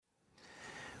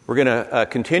We're going to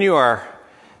continue our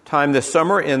time this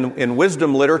summer in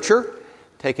wisdom literature,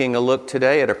 taking a look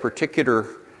today at a particular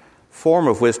form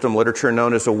of wisdom literature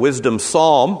known as a wisdom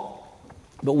psalm.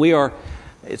 But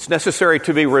it's necessary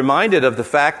to be reminded of the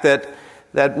fact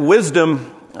that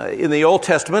wisdom in the Old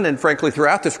Testament and frankly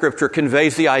throughout the Scripture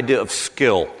conveys the idea of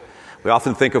skill. We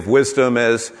often think of wisdom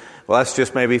as, well, that's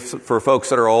just maybe for folks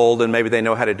that are old and maybe they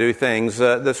know how to do things.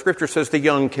 The Scripture says the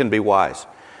young can be wise,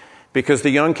 because the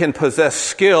young can possess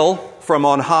skill from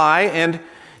on high and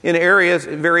in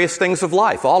various things of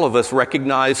life. All of us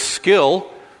recognize skill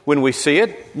when we see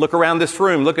it. Look around this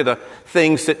room. Look at the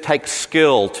things that take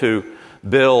skill to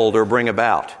build or bring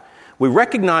about. We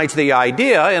recognize the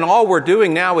idea, and all we're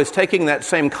doing now is taking that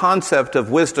same concept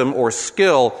of wisdom or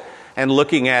skill and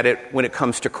looking at it when it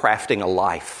comes to crafting a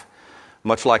life.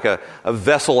 Much like a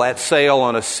vessel at sail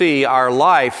on a sea, our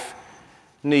life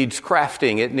needs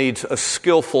crafting. It needs a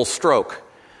skillful stroke.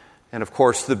 And of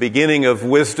course, the beginning of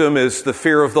wisdom is the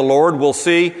fear of the Lord, we'll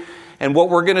see. And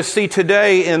what we're going to see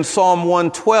today in Psalm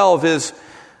 112 is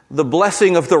the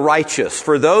blessing of the righteous.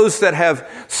 For those that have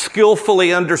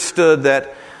skillfully understood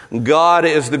that God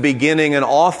is the beginning and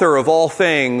author of all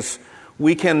things,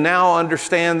 we can now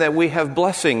understand that we have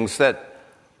blessings that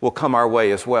will come our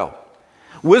way as well.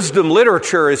 Wisdom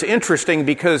literature is interesting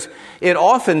because it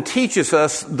often teaches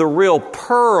us the real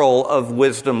pearl of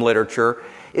wisdom literature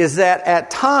is that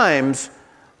at times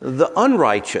the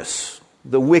unrighteous,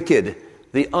 the wicked,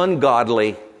 the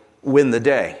ungodly win the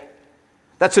day.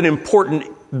 That's an important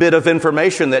bit of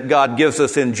information that God gives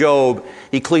us in Job,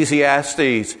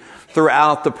 Ecclesiastes,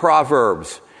 throughout the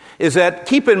Proverbs. Is that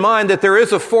keep in mind that there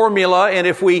is a formula, and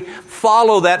if we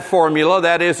follow that formula,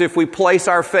 that is, if we place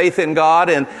our faith in God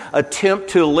and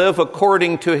attempt to live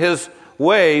according to His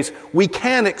ways, we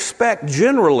can expect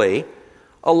generally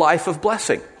a life of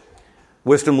blessing.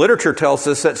 Wisdom literature tells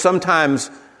us that sometimes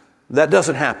that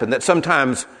doesn't happen, that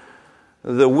sometimes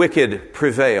the wicked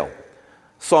prevail.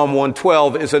 Psalm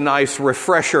 112 is a nice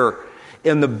refresher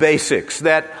in the basics,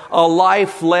 that a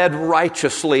life led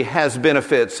righteously has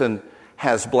benefits and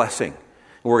has blessing.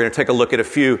 We're going to take a look at a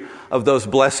few of those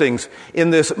blessings in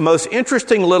this most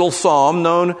interesting little psalm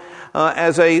known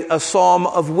as a psalm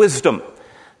of wisdom.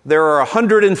 There are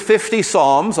 150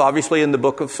 psalms, obviously, in the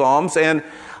book of Psalms, and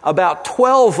about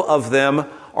 12 of them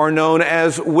are known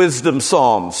as wisdom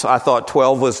psalms. I thought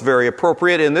 12 was very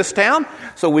appropriate in this town,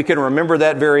 so we can remember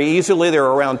that very easily. There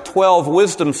are around 12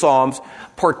 wisdom psalms,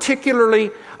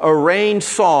 particularly arranged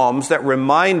psalms that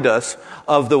remind us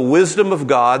of the wisdom of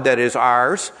God that is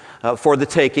ours for the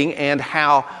taking and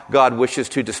how God wishes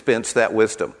to dispense that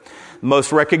wisdom.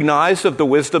 Most recognized of the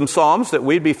wisdom psalms that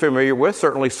we'd be familiar with,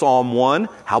 certainly Psalm 1,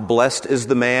 how blessed is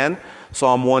the man.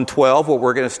 Psalm 112, what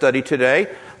we're going to study today.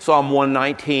 Psalm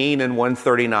 119 and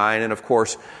 139, and of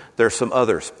course, there's some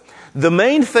others. The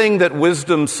main thing that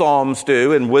wisdom psalms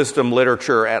do, and wisdom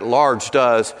literature at large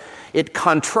does, it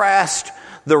contrasts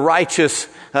the righteous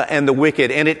and the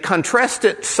wicked, and it contrasts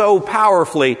it so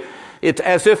powerfully. It's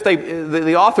as if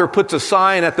the author puts a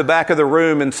sign at the back of the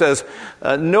room and says,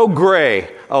 no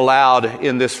gray allowed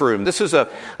in this room. This is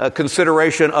a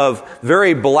consideration of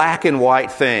very black and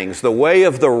white things. The way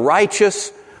of the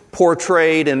righteous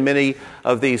portrayed in many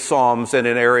of these psalms and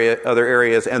in other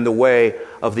areas, and the way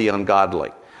of the ungodly.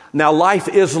 Now, life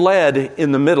is led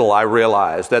in the middle, I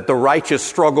realize, that the righteous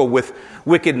struggle with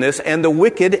wickedness, and the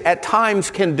wicked at times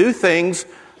can do things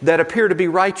that appear to be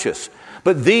righteous.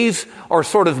 But these are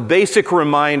sort of basic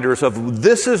reminders of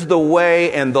this is the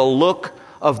way and the look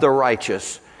of the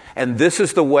righteous, and this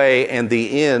is the way and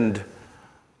the end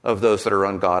of those that are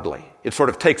ungodly. It sort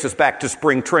of takes us back to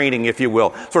spring training, if you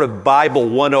will, sort of Bible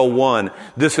 101.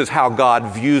 This is how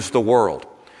God views the world.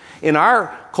 In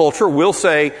our culture, we'll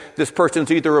say this person's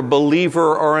either a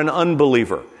believer or an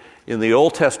unbeliever. In the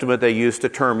Old Testament, they used the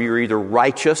term you're either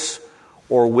righteous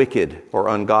or wicked or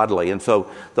ungodly. And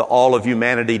so all of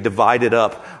humanity divided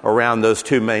up around those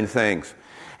two main things.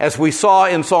 As we saw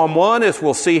in Psalm 1, as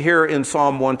we'll see here in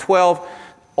Psalm 112,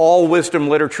 all wisdom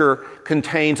literature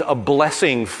contains a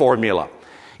blessing formula.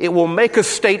 It will make a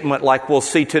statement like we'll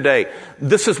see today.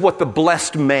 This is what the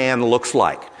blessed man looks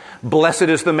like. Blessed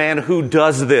is the man who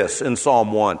does this in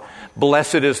Psalm 1.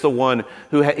 Blessed is the one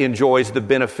who enjoys the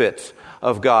benefits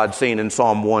of God seen in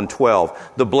Psalm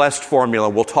 112. The blessed formula,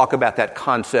 we'll talk about that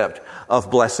concept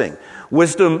of blessing.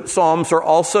 Wisdom psalms are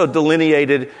also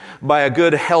delineated by a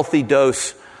good healthy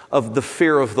dose of the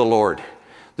fear of the Lord.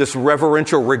 This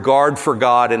reverential regard for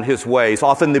God and His ways,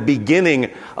 often the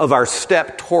beginning of our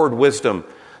step toward wisdom.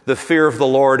 The fear of the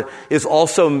Lord is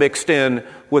also mixed in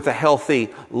with a healthy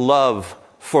love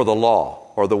for the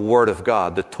law or the Word of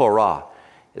God, the Torah.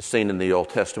 is seen in the Old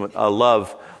Testament, a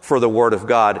love for the Word of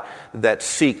God that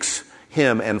seeks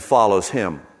Him and follows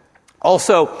Him.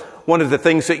 Also, one of the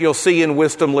things that you'll see in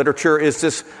wisdom literature is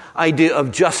this idea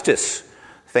of justice.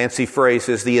 Fancy phrase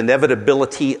is the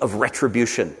inevitability of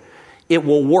retribution. It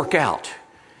will work out.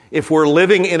 If we're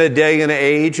living in a day and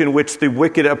age in which the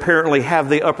wicked apparently have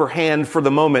the upper hand for the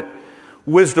moment,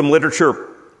 wisdom literature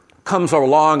comes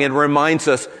along and reminds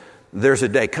us there's a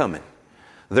day coming.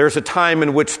 There's a time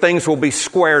in which things will be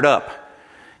squared up,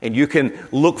 and you can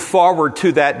look forward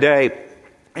to that day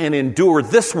and endure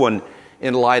this one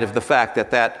in light of the fact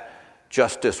that that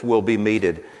justice will be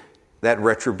meted. That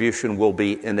retribution will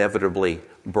be inevitably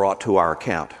brought to our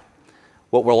account.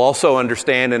 What we'll also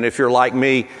understand, and if you're like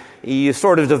me, you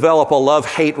sort of develop a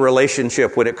love-hate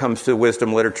relationship when it comes to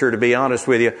wisdom literature, to be honest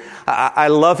with you. I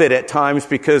love it at times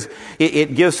because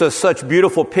it gives us such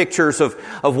beautiful pictures of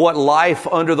what life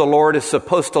under the Lord is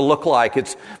supposed to look like.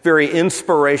 It's very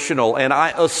inspirational, and I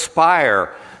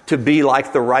aspire to be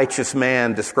like the righteous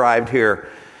man described here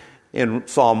in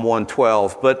Psalm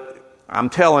 112. But I'm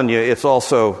telling you, it's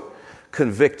also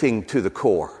convicting to the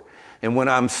core. And when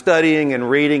I'm studying and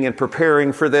reading and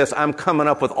preparing for this, I'm coming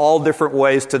up with all different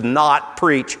ways to not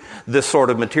preach this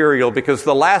sort of material, because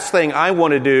the last thing I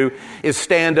want to do is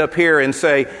stand up here and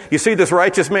say, you see this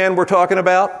righteous man we're talking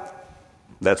about?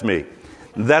 That's me.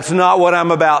 That's not what I'm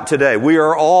about today. We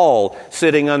are all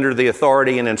sitting under the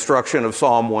authority and instruction of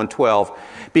Psalm 112,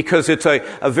 because it's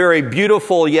a very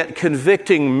beautiful yet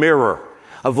convicting mirror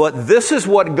of this is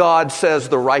what God says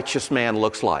the righteous man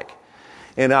looks like.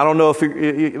 And I don't know if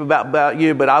about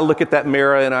you, but I look at that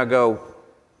mirror and I go,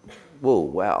 whoa,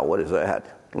 wow, what is that?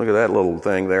 Look at that little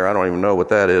thing there. I don't even know what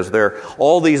that is. There are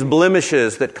all these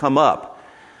blemishes that come up.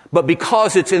 But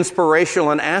because it's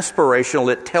inspirational and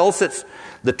aspirational, it tells it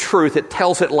the truth. It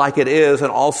tells it like it is, and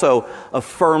also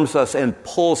affirms us and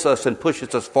pulls us and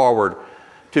pushes us forward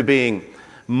to being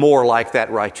more like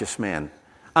that righteous man.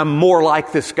 I'm more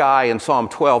like this guy in Psalm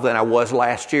 12 than I was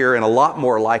last year, and a lot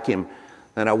more like him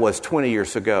than I was 20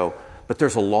 years ago. But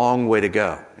there's a long way to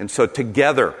go. And so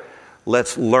together,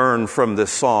 let's learn from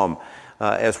this psalm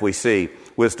as we see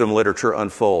wisdom literature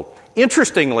unfold.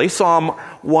 Interestingly, Psalm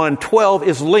 112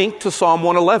 is linked to Psalm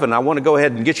 111. I want to go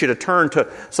ahead and get you to turn to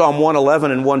Psalm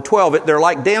 111 and 112. They're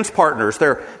like dance partners.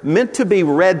 They're meant to be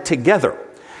read together.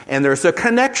 And there's a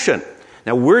connection.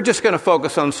 Now, we're just going to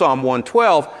focus on Psalm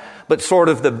 112, but sort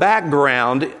of the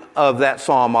background of that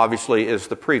psalm, obviously, is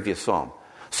the previous psalm.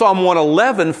 Psalm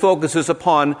 111 focuses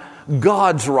upon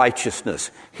God's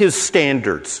righteousness, His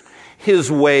standards, His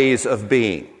ways of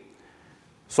being.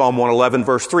 Psalm 111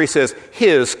 verse 3 says,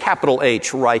 His, capital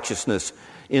H, righteousness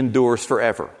endures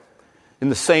forever. In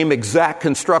the same exact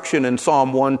construction in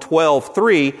Psalm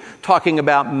 112:3, talking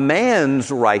about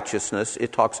man's righteousness,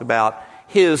 it talks about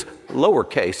His,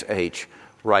 lowercase h,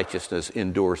 righteousness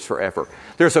endures forever.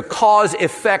 There's a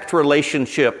cause-effect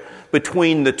relationship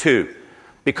between the two.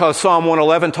 Because Psalm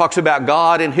 111 talks about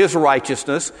God and His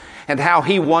righteousness and how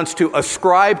He wants to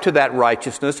ascribe to that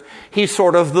righteousness. He's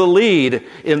sort of the lead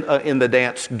in the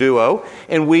dance duo.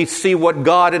 And we see what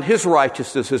God and His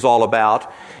righteousness is all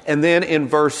about. And then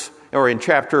in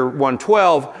chapter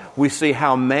 112, we see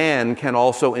how man can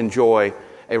also enjoy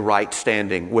a right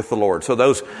standing with the Lord. So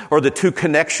those are the two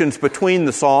connections between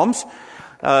the Psalms.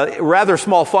 Rather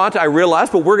small font, I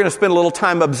realize, but we're going to spend a little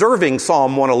time observing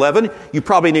Psalm 111. You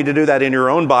probably need to do that in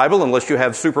your own Bible unless you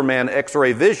have Superman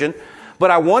X-ray vision. But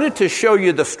I wanted to show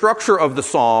you the structure of the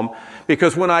psalm,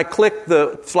 because when I click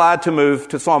the slide to move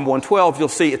to Psalm 112, you'll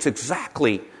see it's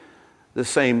exactly the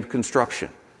same construction.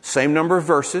 Same number of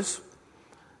verses.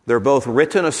 They're both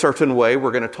written a certain way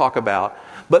we're going to talk about.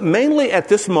 But mainly at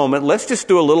this moment, let's just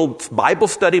do a little Bible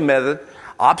study method,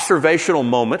 observational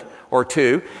moment or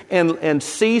two, and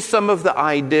see some of the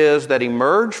ideas that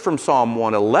emerge from Psalm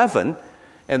 111,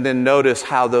 and then notice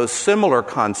how those similar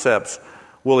concepts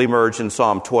will emerge in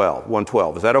Psalm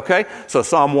 112. Is that okay? So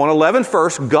Psalm 111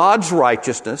 first, God's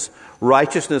righteousness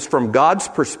from God's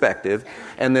perspective,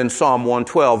 and then Psalm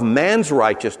 112, man's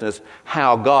righteousness,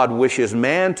 how God wishes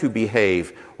man to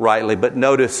behave rightly. But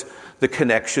notice the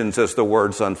connections as the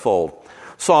words unfold.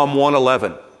 Psalm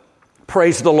 111,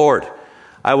 praise the Lord.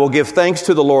 I will give thanks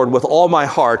to the Lord with all my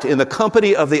heart in the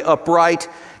company of the upright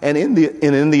and in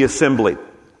the assembly.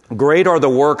 Great are the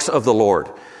works of the Lord.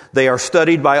 They are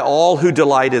studied by all who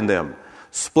delight in them.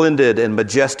 Splendid and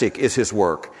majestic is His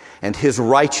work, and His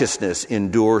righteousness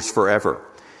endures forever.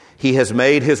 He has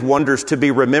made His wonders to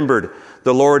be remembered.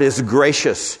 The Lord is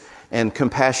gracious and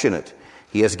compassionate.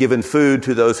 He has given food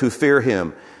to those who fear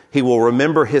Him. He will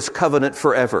remember His covenant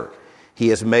forever. He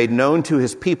has made known to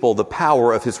His people the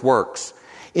power of His works.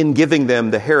 in giving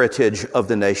them the heritage of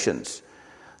the nations.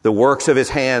 The works of his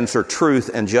hands are truth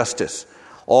and justice.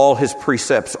 All his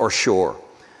precepts are sure.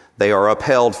 They are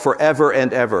upheld forever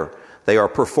and ever. They are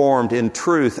performed in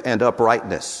truth and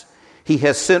uprightness. He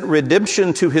has sent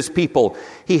redemption to his people.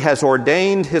 He has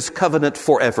ordained his covenant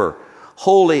forever.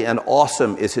 Holy and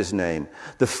awesome is his name.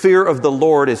 The fear of the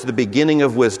Lord is the beginning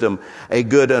of wisdom. A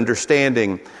good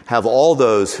understanding have all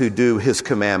those who do his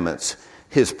commandments.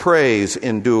 His praise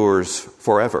endures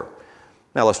forever.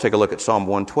 Now let's take a look at Psalm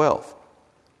 112.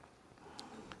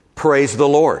 Praise the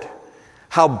Lord.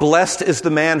 How blessed is the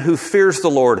man who fears the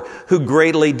Lord, who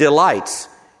greatly delights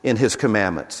in his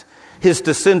commandments. His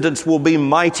descendants will be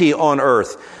mighty on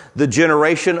earth. The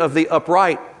generation of the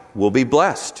upright will be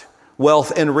blessed.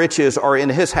 Wealth and riches are in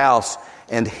his house,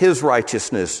 and his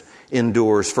righteousness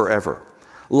endures forever.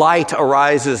 Light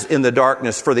arises in the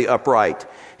darkness for the upright.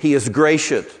 He is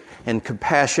gracious and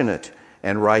compassionate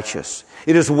and righteous.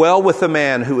 It is well with the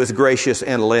man who is gracious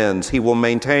and lends. He will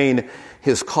maintain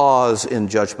his cause in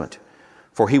judgment,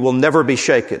 for he will never be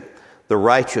shaken. The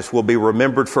righteous will be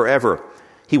remembered forever.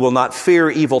 He will not fear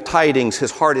evil tidings.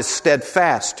 His heart is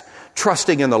steadfast,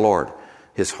 trusting in the Lord.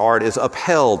 His heart is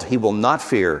upheld. He will not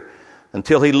fear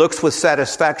until he looks with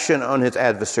satisfaction on his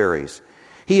adversaries.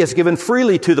 He has given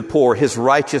freely to the poor. His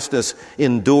righteousness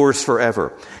endures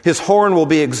forever. His horn will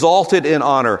be exalted in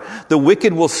honor. The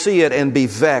wicked will see it and be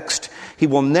vexed. He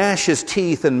will gnash his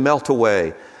teeth and melt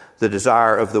away. The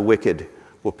desire of the wicked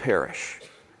will perish.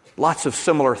 Lots of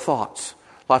similar thoughts,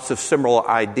 lots of similar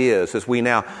ideas. As we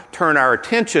now turn our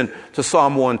attention to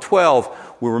Psalm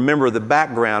 112, we remember the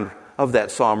background of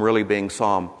that psalm really being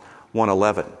Psalm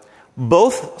 111.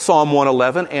 Both Psalm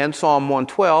 111 and Psalm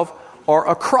 112 are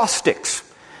acrostics.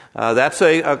 That's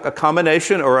a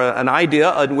combination or an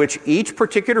idea in which each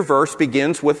particular verse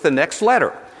begins with the next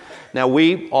letter. Now,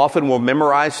 we often will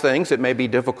memorize things that may be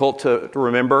difficult to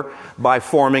remember by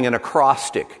forming an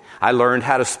acrostic. I learned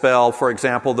how to spell, for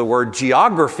example, the word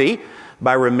geography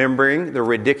by remembering the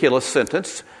ridiculous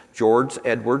sentence, George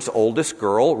Edwards' oldest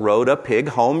girl rode a pig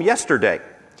home yesterday.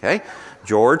 Okay?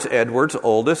 George Edwards'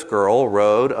 oldest girl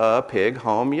rode a pig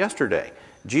home yesterday.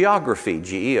 Geography,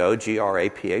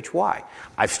 Geography.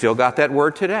 I've still got that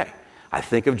word today. I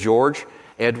think of George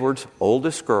Edwards'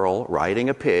 oldest girl riding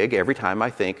a pig every time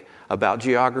I think about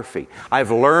geography.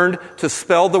 I've learned to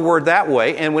spell the word that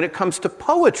way, and when it comes to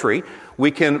poetry,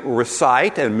 we can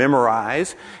recite and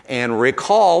memorize and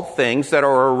recall things that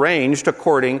are arranged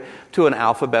according to an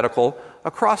alphabetical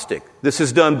acrostic. This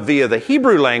is done via the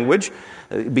Hebrew language.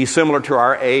 It'd be similar to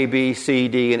our A, B, C,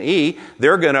 D, and E.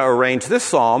 They're going to arrange this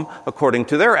psalm according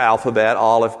to their alphabet,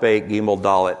 Aleph, Bet, Gimel,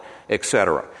 Dalet,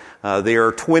 etc. There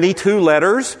are 22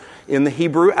 letters in the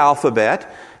Hebrew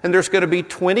alphabet, and there's going to be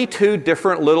 22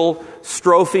 different little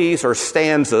strophes or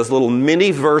stanzas, little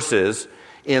mini verses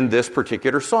in this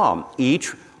particular psalm.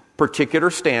 Each particular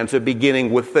stanza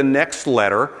beginning with the next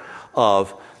letter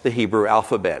of the Hebrew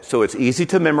alphabet. So it's easy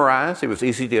to memorize. It was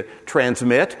easy to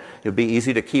transmit. It would be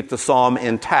easy to keep the psalm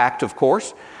intact, of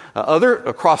course. Other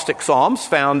acrostic psalms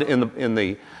found in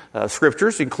the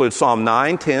scriptures include Psalm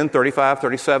 9, 10, 35,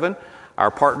 37, our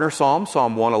partner psalm,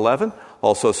 Psalm 111,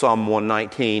 also Psalm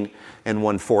 119 and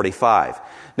 145.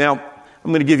 Now,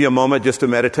 I'm going to give you a moment just to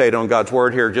meditate on God's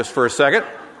Word here just for a second.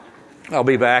 I'll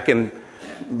be back in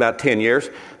about 10 years.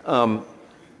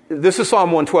 This is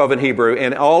Psalm 112 in Hebrew,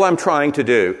 and all I'm trying to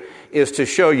do is to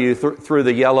show you through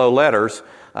the yellow letters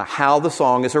how the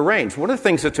song is arranged. One of the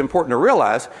things that's important to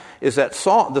realize is that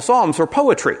the Psalms are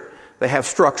poetry. They have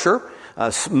structure.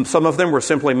 Some of them were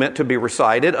simply meant to be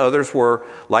recited. Others were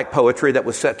like poetry that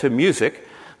was set to music.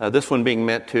 This one being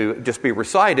meant to just be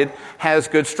recited has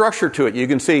good structure to it. You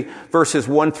can see verses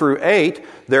 1 through 8,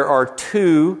 there are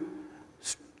 2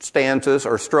 stanzas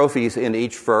or strophes in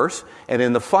each verse. And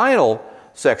in the final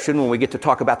section, when we get to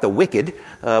talk about the wicked,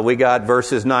 we got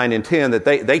verses 9 and 10 that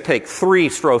they take 3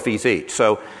 strophes each.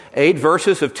 So 8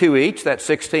 verses of 2 each, that's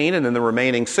 16, and then the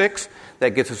remaining 6,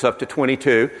 that gets us up to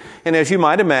 22. And as you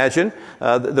might imagine,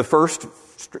 the first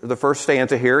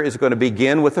stanza here is going to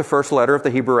begin with the first letter of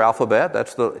the Hebrew alphabet.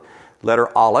 That's the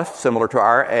letter Aleph, similar to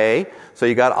our A. So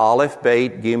you got Aleph,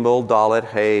 Bet, Gimel, Dalet,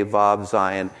 He, Vav,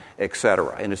 Zayin,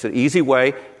 etc. And it's an easy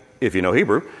way, if you know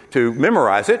Hebrew, to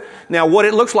memorize it. Now, what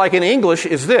it looks like in English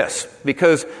is this,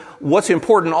 because what's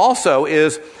important also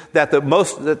is that the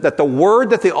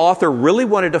word that the author really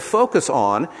wanted to focus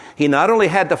on, he not only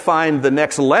had to find the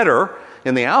next letter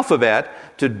in the alphabet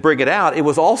to bring it out, it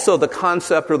was also the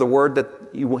concept or the word that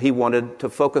he wanted to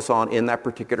focus on in that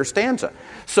particular stanza.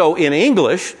 So in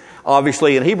English,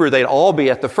 obviously in Hebrew, they'd all be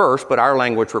at the first, but our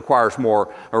language requires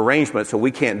more arrangement, so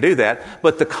we can't do that.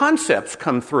 But the concepts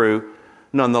come through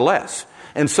nonetheless.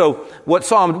 And so what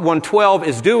Psalm 112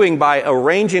 is doing by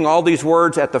arranging all these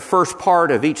words at the first part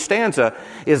of each stanza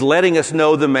is letting us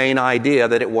know the main idea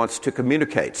that it wants to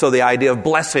communicate. So the idea of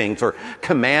blessings or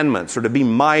commandments, or to be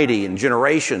mighty in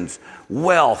generations,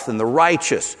 wealth and the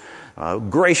righteous,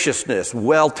 graciousness,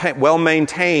 well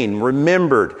maintained,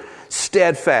 remembered,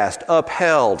 steadfast,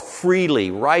 upheld,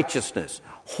 freely, righteousness,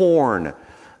 horn.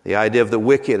 The idea of the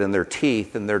wicked and their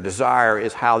teeth and their desire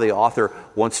is how the author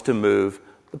wants to move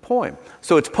the poem.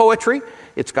 So it's poetry.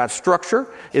 It's got structure.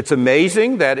 It's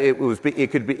amazing that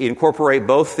it could incorporate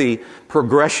both the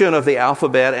progression of the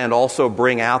alphabet and also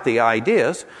bring out the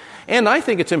ideas. And I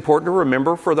think it's important to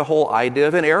remember for the whole idea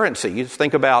of inerrancy. You just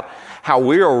think about how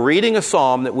we are reading a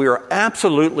psalm that we are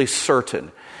absolutely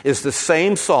certain is the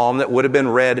same psalm that would have been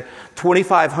read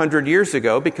 2,500 years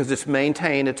ago because it's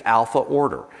maintained its alpha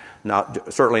order.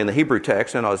 Not certainly in the Hebrew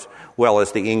text and as well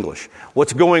as the English.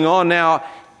 What's going on now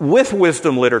with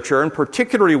wisdom literature, and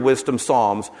particularly wisdom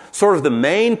psalms, sort of the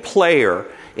main player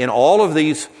in all of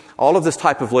this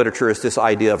type of literature is this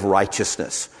idea of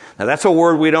righteousness. Now that's a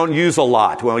word we don't use a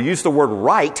lot. We'll use the word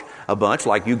right a bunch,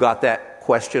 like you got that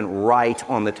question right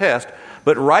on the test.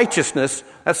 But righteousness,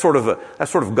 that's sort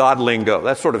of God lingo.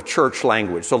 That's sort of church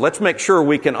language. So let's make sure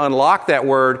we can unlock that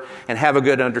word and have a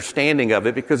good understanding of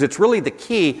it, because it's really the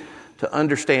key to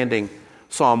understanding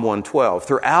Psalm 112.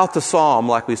 Throughout the psalm,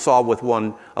 like we saw with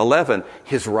 111,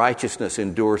 his righteousness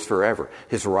endures forever.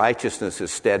 His righteousness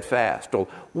is steadfast. Well,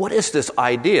 what is this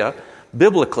idea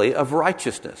biblically of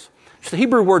righteousness? It's the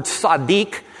Hebrew word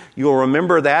tzaddik. You'll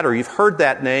remember that, or you've heard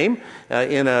that name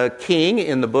in a king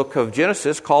in the book of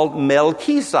Genesis called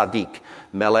Melchizedek.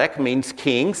 Melech means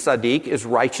king. Tzaddik is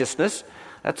righteousness.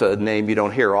 That's a name you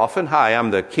don't hear often. Hi,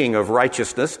 I'm the king of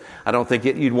righteousness. I don't think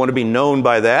you'd want to be known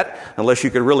by that unless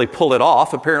you could really pull it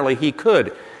off. Apparently he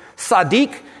could.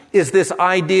 Tzaddik is this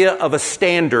idea of a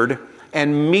standard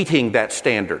and meeting that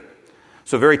standard.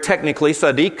 So very technically,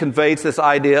 tzaddik conveys this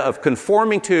idea of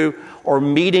conforming to or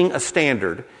meeting a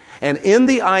standard. And in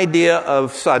the idea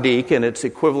of tzaddik and its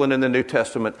equivalent in the New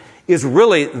Testament is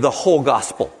really the whole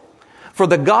gospel. For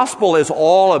the gospel is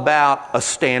all about a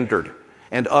standard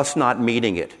and us not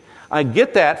meeting it. I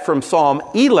get that from Psalm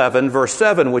 11, verse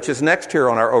 7, which is next here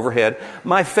on our overhead,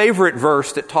 my favorite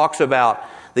verse that talks about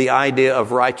the idea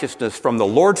of righteousness from the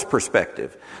Lord's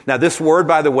perspective. Now, this word,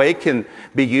 by the way, can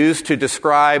be used to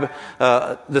describe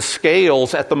the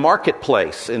scales at the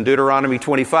marketplace in Deuteronomy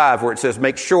 25, where it says,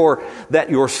 make sure that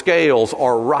your scales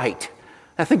are right.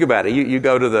 Now, think about it. You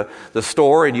go to the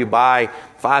store and you buy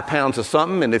 5 pounds of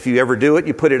something, and if you ever do it,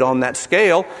 you put it on that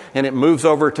scale, and it moves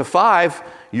over to 5.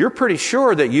 You're pretty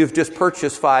sure that you've just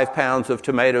purchased 5 pounds of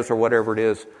tomatoes or whatever it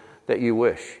is that you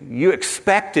wish. You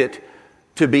expect it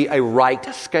to be a right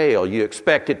scale. You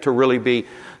expect it to really be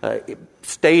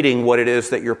stating what it is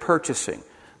that you're purchasing.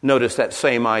 Notice that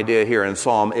same idea here in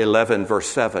Psalm 11, verse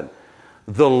 7.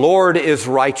 The Lord is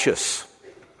righteous.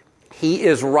 He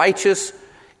is righteous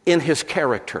in his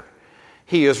character.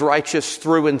 He is righteous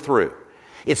through and through.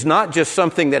 It's not just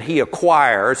something that he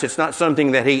acquires. It's not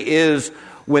something that he is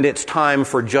when it's time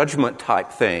for judgment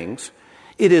type things.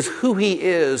 It is who he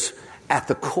is at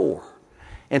the core.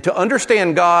 And to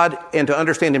understand God and to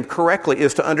understand him correctly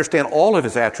is to understand all of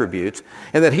his attributes,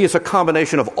 and that he is a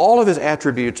combination of all of his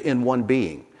attributes in one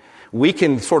being. We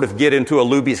can sort of get into a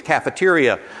Luby's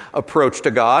cafeteria approach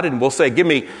to God, and we'll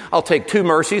say, I'll take 2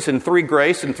 mercies and 3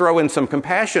 grace and throw in some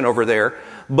compassion over there.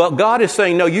 But God is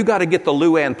saying, no, you got to get the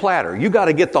Luann platter. You got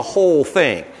to get the whole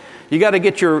thing. You got to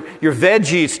get your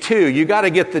veggies too. You got to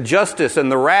get the justice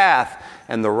and the wrath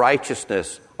and the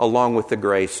righteousness along with the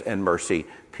grace and mercy,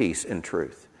 peace and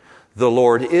truth. The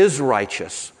Lord is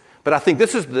righteous. But I think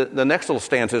this is the next little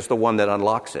stanza is the one that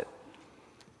unlocks it.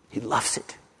 He loves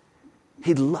it.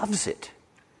 He loves it.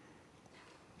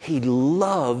 He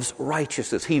loves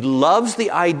righteousness. He loves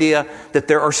the idea that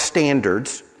there are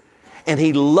standards, and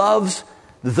he loves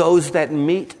those that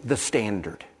meet the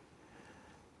standard.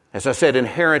 As I said,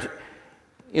 inherent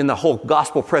in the whole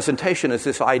gospel presentation is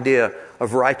this idea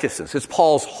of righteousness. It's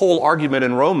Paul's whole argument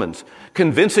in Romans,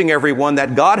 convincing everyone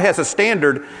that God has a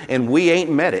standard and we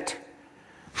ain't met it.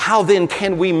 How then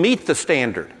can we meet the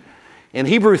standard? In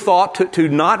Hebrew thought, to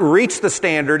not reach the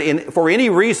standard for any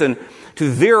reason, to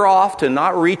veer off, to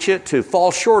not reach it, to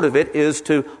fall short of it, is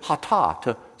to hata,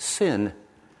 to sin.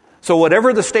 So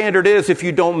whatever the standard is, if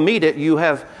you don't meet it, you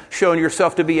have shown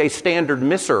yourself to be a standard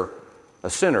misser, a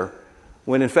sinner,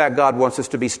 when in fact God wants us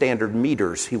to be standard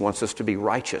meters. He wants us to be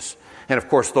righteous. And of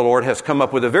course the Lord has come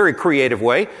up with a very creative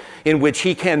way in which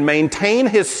he can maintain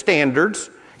his standards.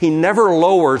 He never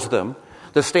lowers them.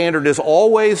 The standard is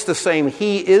always the same.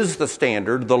 He is the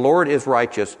standard. The Lord is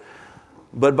righteous.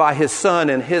 but by his Son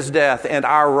and his death and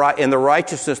the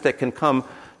righteousness that can come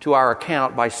to our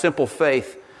account by simple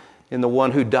faith in the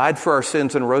one who died for our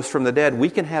sins and rose from the dead, we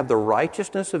can have the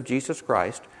righteousness of Jesus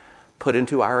Christ put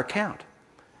into our account.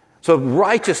 So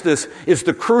righteousness is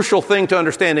the crucial thing to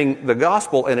understanding the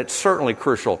gospel, and it's certainly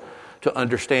crucial to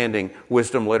understanding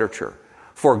wisdom literature.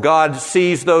 For God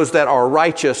sees those that are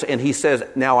righteous, and he says,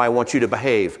 now I want you to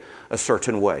behave a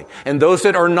certain way. And those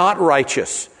that are not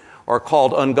righteous are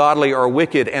called ungodly or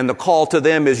wicked, and the call to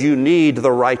them is you need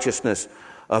the righteousness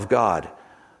of God.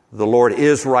 The Lord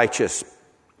is righteous.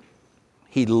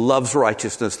 He loves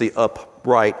righteousness. The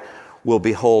upright will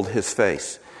behold his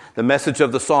face. The message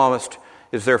of the psalmist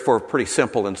is therefore pretty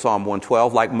simple in Psalm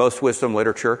 112, like most wisdom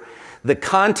literature. The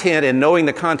content and knowing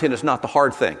the content is not the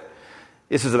hard thing.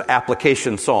 This is an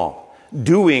application psalm.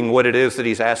 Doing what it is that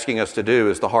he's asking us to do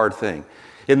is the hard thing.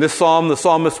 In this psalm, the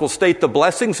psalmist will state the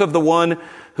blessings of the one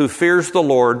who fears the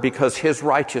Lord because his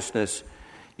righteousness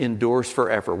endures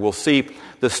forever. We'll see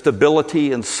the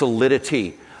stability and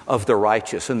solidity of the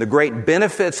righteous and the great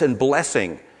benefits and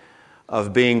blessing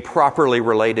of being properly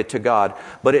related to God.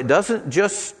 But it doesn't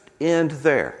just end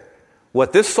there.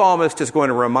 What this psalmist is going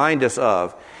to remind us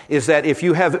of is that if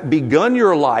you have begun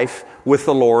your life with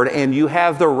the Lord and you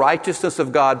have the righteousness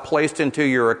of God placed into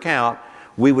your account,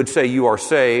 we would say you are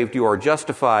saved, you are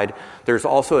justified. There's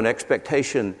also an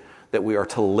expectation that we are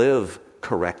to live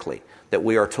correctly, that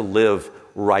we are to live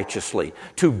righteously,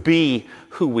 to be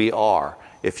who we are,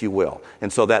 if you will.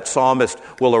 And so that psalmist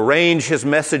will arrange his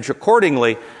message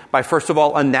accordingly by, first of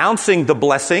all, announcing the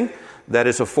blessing that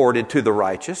is afforded to the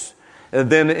righteous. And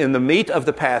then in the meat of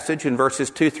the passage, in verses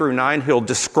 2 through 9, he'll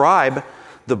describe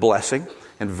the blessing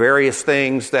and various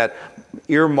things that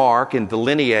earmark and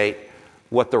delineate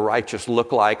what the righteous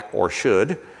look like or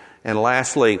should. And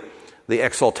lastly, the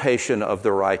exaltation of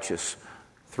the righteous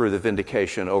through the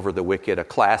vindication over the wicked, a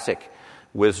classic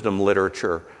wisdom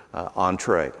literature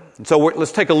entree. And so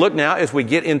let's take a look now as we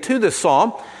get into this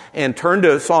psalm and turn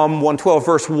to Psalm 112,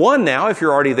 verse 1 now, if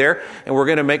you're already there. And we're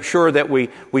going to make sure that we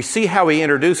see how he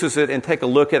introduces it and take a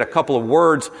look at a couple of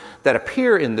words that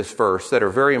appear in this verse that are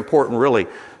very important, really,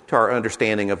 to our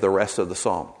understanding of the rest of the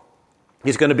psalm.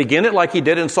 He's going to begin it like he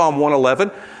did in Psalm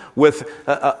 111 with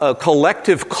a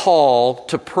collective call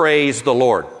to praise the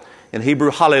Lord. In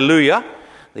Hebrew, hallelujah.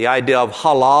 The idea of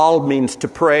halal means to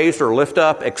praise or lift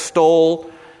up,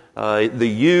 extol. The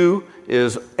you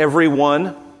is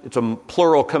everyone. It's a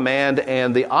plural command,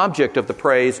 and the object of the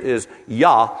praise is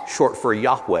Yah, short for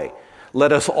Yahweh.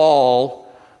 Let us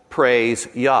all praise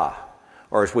Yah.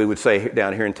 Or as we would say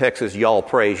down here in Texas, y'all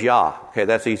praise Yah. Okay,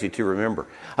 that's easy to remember.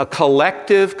 A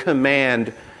collective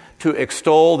command to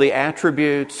extol the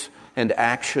attributes and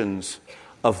actions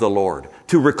of the Lord,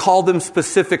 to recall them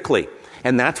specifically.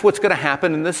 And that's what's going to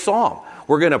happen in this psalm.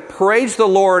 We're going to praise the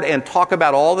Lord and talk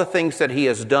about all the things that he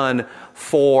has done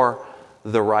for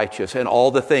the righteous and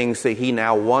all the things that he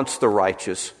now wants the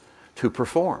righteous to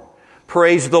perform.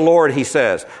 Praise the Lord, he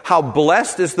says. How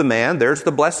blessed is the man, there's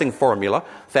the blessing formula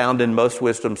found in most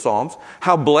wisdom psalms.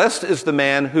 How blessed is the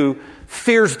man who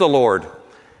fears the Lord,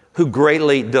 who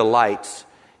greatly delights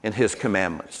in his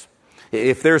commandments.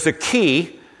 If there's a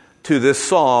key to this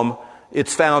psalm,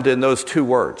 it's found in those two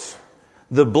words.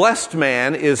 The blessed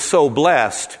man is so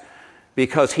blessed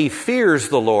because he fears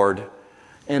the Lord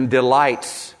and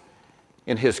delights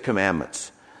in his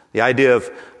commandments. The idea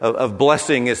of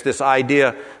blessing is this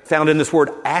idea found in this word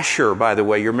Asher, by the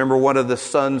way. You remember one of the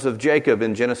sons of Jacob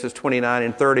in Genesis 29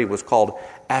 and 30 was called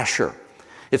Asher.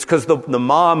 It's because the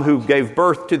mom who gave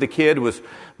birth to the kid was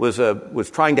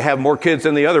trying to have more kids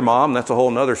than the other mom. That's a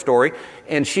whole other story.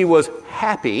 And she was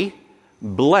happy,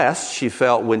 blessed, she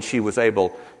felt, when she was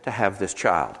able to have this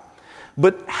child.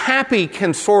 But happy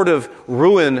can sort of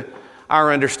ruin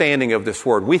our understanding of this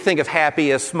word. We think of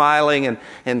happy as smiling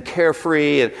and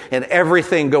carefree and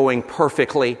everything going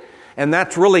perfectly. And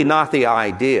that's really not the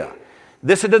idea.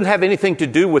 This doesn't have anything to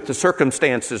do with the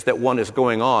circumstances that one is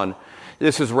going on.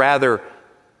 This is rather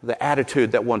the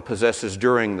attitude that one possesses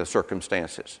during the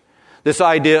circumstances. This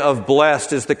idea of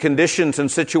blessed is the conditions and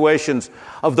situations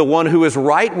of the one who is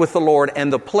right with the Lord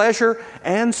and the pleasure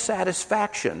and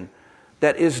satisfaction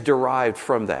that is derived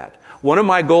from that. One of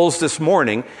my goals this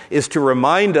morning is to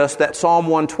remind us that Psalm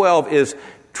 112 is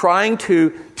trying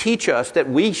to teach us that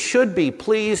we should be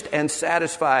pleased and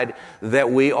satisfied that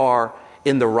we are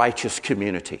in the righteous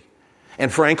community.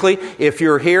 And frankly, if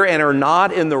you're here and are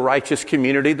not in the righteous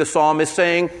community, the psalm is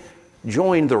saying,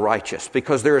 join the righteous,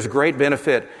 because there is great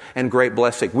benefit and great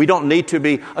blessing. We don't need to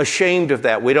be ashamed of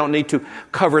that. We don't need to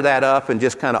cover that up and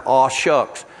just kind of, aw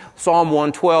shucks, Psalm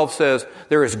 112 says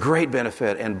there is great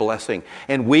benefit and blessing,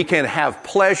 and we can have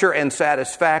pleasure and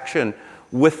satisfaction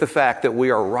with the fact that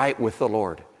we are right with the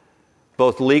Lord,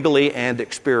 both legally and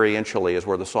experientially, is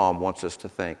where the psalm wants us to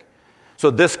think.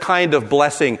 So this kind of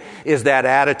blessing is that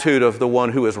attitude of the one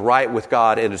who is right with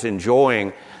God and is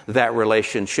enjoying that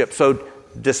relationship. So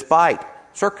despite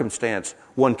circumstance,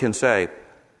 one can say,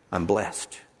 I'm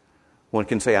blessed. One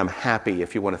can say, I'm happy,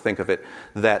 if you want to think of it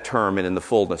that term and in the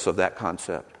fullness of that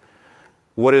concept.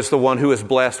 What is the one who is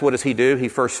blessed? What does he do? He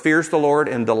first fears the Lord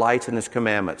and delights in his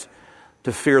commandments.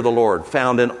 To fear the Lord,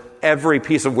 found in every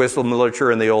piece of wisdom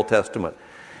literature in the Old Testament.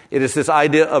 It is this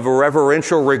idea of a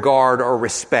reverential regard or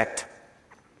respect,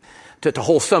 to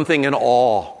hold something in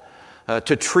awe,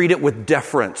 to treat it with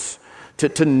deference,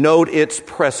 to note its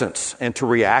presence and to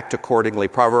react accordingly.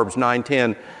 Proverbs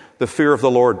 9:10, the fear of the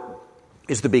Lord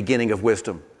is the beginning of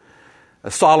wisdom.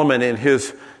 Solomon, in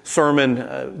his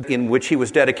sermon in which he was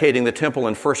dedicating the temple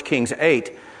in 1 Kings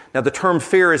 8, now the term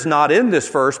fear is not in this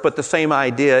verse, but the same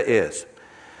idea is.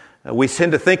 We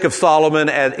tend to think of Solomon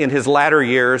in his latter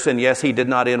years, and yes, he did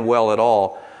not end well at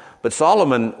all. But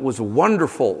Solomon was a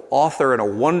wonderful author and a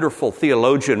wonderful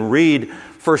theologian. Read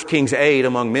 1 Kings 8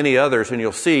 among many others, and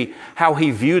you'll see how he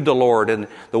viewed the Lord and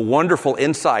the wonderful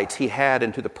insights he had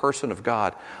into the person of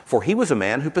God. For he was a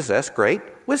man who possessed great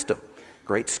wisdom,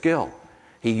 great skill.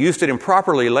 He used it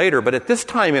improperly later, but at this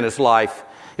time in his life,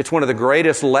 it's one of the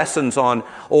greatest lessons on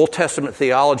Old Testament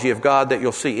theology of God that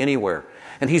you'll see anywhere.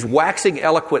 And he's waxing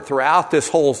eloquent throughout this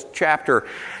whole chapter.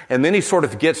 And then he sort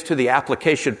of gets to the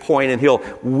application point, and he'll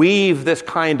weave this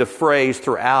kind of phrase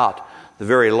throughout the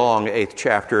very long 8th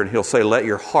chapter. And he'll say, let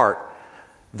your heart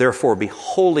therefore be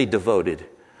wholly devoted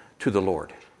to the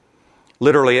Lord.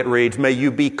 Literally it reads, may you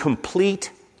be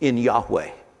complete in Yahweh.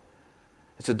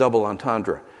 It's a double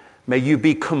entendre. May you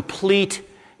be complete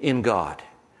in God.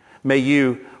 May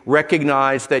you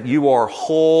recognize that you are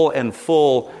whole and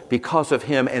full because of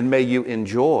him, and may you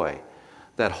enjoy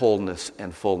that wholeness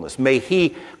and fullness. May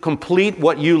he complete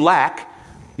what you lack.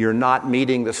 You're not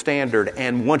meeting the standard.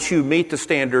 And once you meet the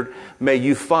standard, may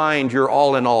you find your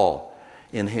all in all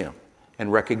in him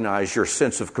and recognize your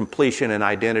sense of completion and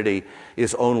identity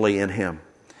is only in him.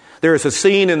 There is a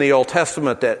scene in the Old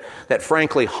Testament that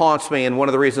frankly haunts me, and one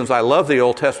of the reasons I love the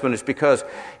Old Testament is because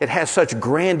it has such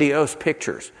grandiose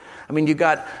pictures. I mean, you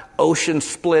got ocean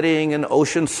splitting and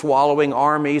ocean swallowing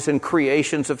armies and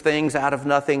creations of things out of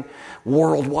nothing,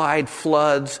 worldwide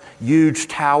floods, huge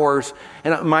towers.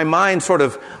 And my mind sort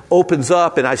of opens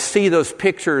up and I see those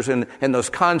pictures and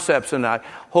those concepts, and I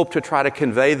hope to try to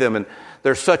convey them. And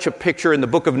there's such a picture in the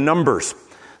book of Numbers.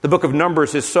 The book of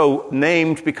Numbers is so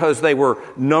named because they were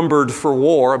numbered for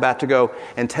war, about to go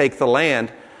and take the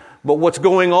land. But what's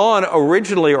going on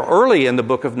originally or early in the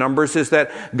book of Numbers is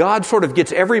that God sort of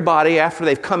gets everybody after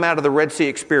they've come out of the Red Sea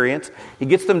experience. He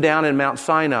gets them down in Mount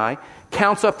Sinai,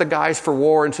 counts up the guys for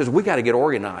war, and says, we got to get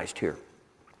organized here.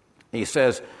 And he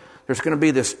says, there's going to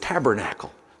be this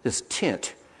tabernacle, this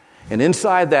tent. And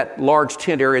inside that large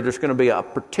tent area, there's going to be a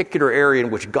particular area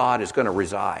in which God is going to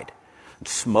reside. And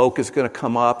smoke is going to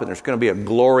come up, and there's going to be a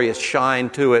glorious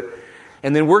shine to it.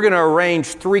 And then we're going to arrange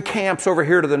 3 camps over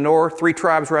here to the north, 3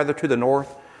 tribes rather to the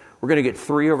north. We're going to get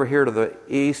 3 over here to the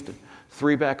east, and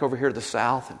 3 back over here to the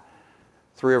south, and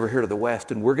 3 over here to the west.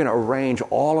 And we're going to arrange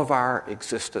all of our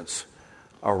existence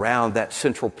around that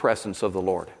central presence of the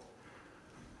Lord.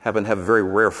 Happen to have a very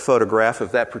rare photograph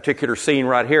of that particular scene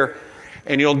right here.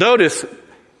 And you'll notice,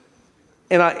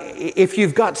 if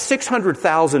you've got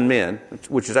 600,000 men,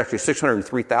 which is actually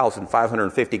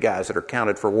 603,550 guys that are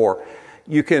counted for war,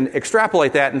 you can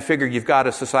extrapolate that and figure you've got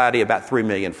a society about 3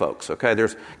 million folks, okay?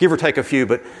 There's give or take a few,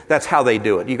 but that's how they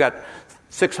do it. You've got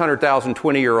 600,000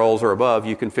 20-year-olds or above,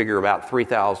 you can figure about 3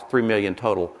 million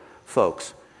total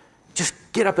folks. Just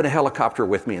get up in a helicopter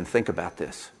with me and think about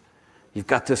this. You've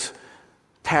got this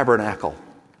tabernacle,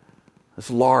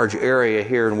 this large area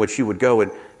here in which you would go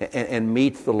and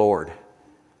meet the Lord.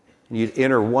 And you'd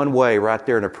enter one way right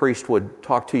there, and a priest would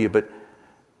talk to you, but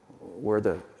where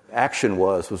the action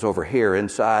was over here,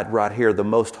 inside, right here, the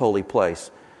most holy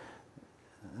place.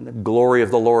 And the glory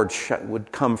of the Lord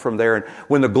would come from there. And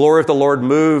when the glory of the Lord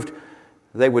moved,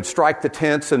 they would strike the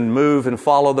tents and move and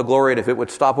follow the glory. And if it would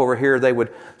stop over here, they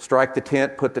would strike the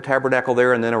tent, put the tabernacle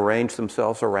there, and then arrange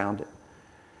themselves around it.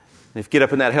 And if you get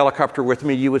up in that helicopter with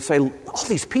me, you would say, all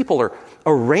these people are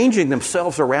arranging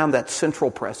themselves around that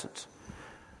central presence.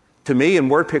 To me, in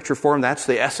word picture form, that's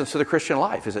the essence of the Christian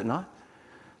life, is it not?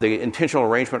 The intentional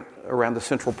arrangement around the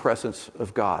central presence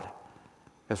of God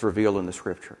as revealed in the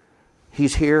Scripture.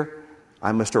 He's here.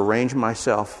 I must arrange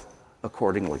myself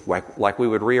accordingly. Like we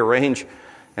would rearrange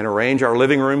and arrange our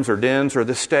living rooms or dens or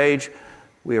this stage,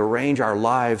 we arrange our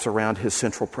lives around His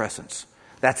central presence.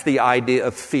 That's the idea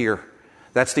of fear.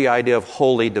 That's the idea of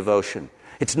holy devotion.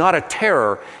 It's not a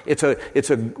terror, it's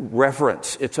a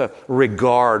reverence, it's a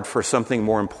regard for something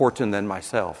more important than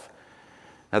myself.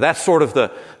 Now that's sort of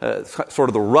the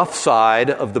rough side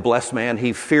of the blessed man.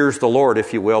 He fears the Lord,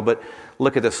 if you will, but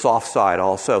look at the soft side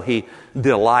also. He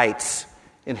delights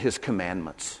in His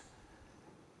commandments.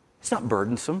 It's not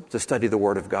burdensome to study the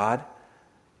Word of God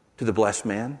to the blessed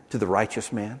man, to the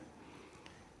righteous man.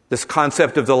 This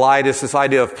concept of delight is this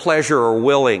idea of pleasure or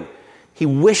willing. He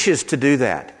wishes to do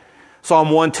that. Psalm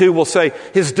 1:2 will say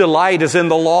his delight is in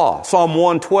the law. Psalm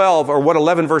 112 or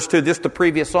 111 verse 2, just the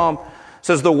previous psalm,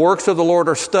 says the works of the Lord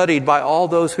are studied by all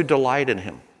those who delight in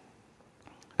Him.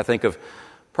 I think of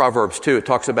Proverbs 2. It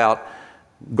talks about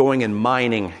going and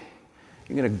mining.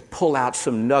 You're going to pull out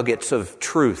some nuggets of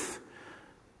truth.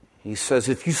 He says,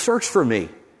 if you search for me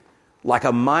like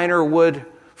a miner would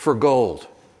for gold,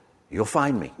 you'll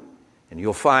find me. And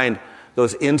you'll find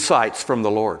those insights from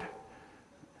the Lord.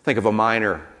 Think of a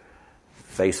miner.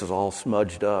 Face is all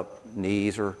smudged up.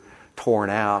 Knees are torn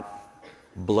out.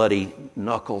 Bloody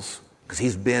knuckles. Because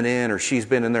he's been in or she's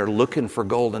been in there looking for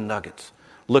golden nuggets.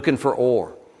 Looking for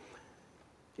ore.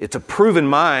 It's a proven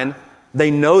mine. They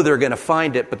know they're going to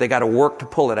find it, but they got to work to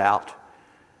pull it out.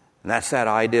 And that's that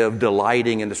idea of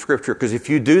delighting in the Scripture. Because if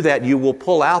you do that, you will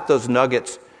pull out those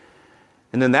nuggets.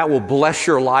 And then that will bless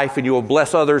your life, and you will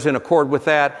bless others in accord with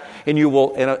that. And you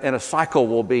will, and a cycle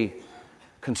will be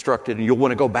constructed, and you'll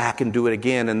want to go back and do it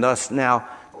again. And thus now,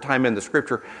 time in the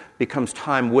Scripture becomes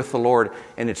time with the Lord,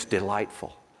 and it's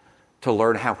delightful to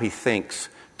learn how He thinks,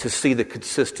 to see the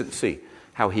consistency,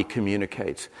 how He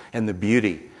communicates, and the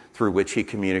beauty through which He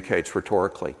communicates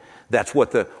rhetorically. That's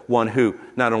what the one who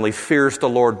not only fears the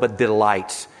Lord, but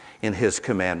delights in His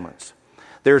commandments.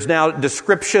 There's now a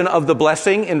description of the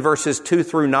blessing in verses 2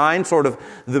 through 9, sort of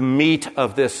the meat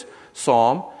of this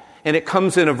psalm. And it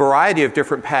comes in a variety of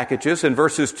different packages. In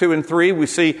verses 2 and 3, we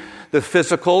see the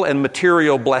physical and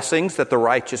material blessings that the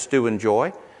righteous do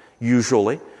enjoy,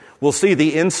 usually. We'll see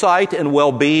the insight and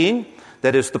well-being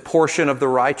that is the portion of the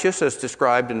righteous as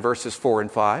described in verses 4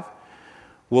 and 5.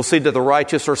 We'll see that the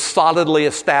righteous are solidly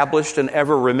established and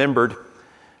ever remembered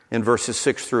in verses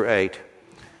 6 through 8.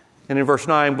 And in verse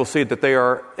 9, we'll see that they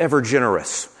are ever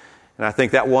generous. And I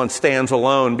think that one stands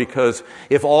alone because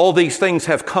if all these things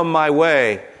have come my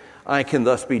way, I can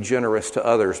thus be generous to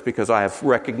others because I have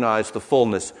recognized the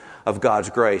fullness of God's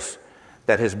grace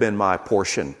that has been my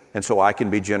portion. And so I can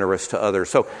be generous to others.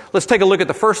 So let's take a look at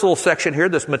the first little section here,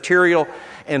 this material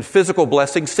and physical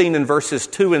blessing seen in verses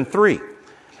 2 and 3.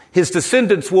 His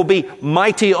descendants will be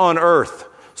mighty on earth,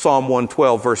 Psalm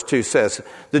 112 verse 2 says.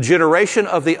 The generation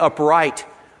of the upright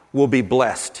will be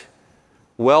blessed.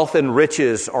 Wealth and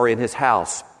riches are in his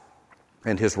house,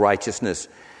 and his righteousness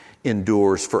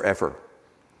endures forever.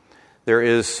 There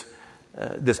is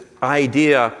this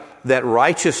idea that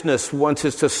righteousness, once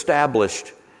it's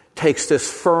established, takes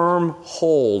this firm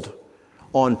hold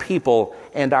on people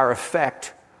and our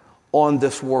effect on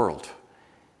this world.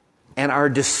 And our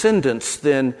descendants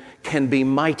then can be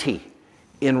mighty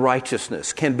in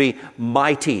righteousness, can be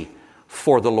mighty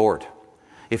for the Lord.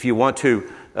 If you want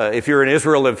to, if you're in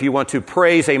Israel, if you want to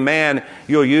praise a man,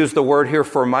 you'll use the word here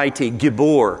for mighty,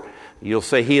 gibor. You'll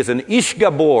say he is an ish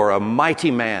gabor, a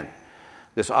mighty man.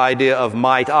 This idea of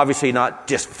might, obviously not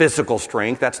just physical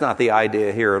strength. That's not the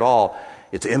idea here at all.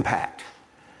 It's impact.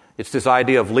 It's this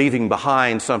idea of leaving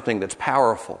behind something that's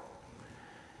powerful.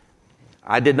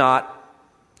 I did not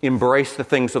embrace the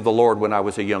things of the Lord when I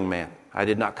was a young man. I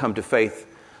did not come to faith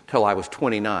till I was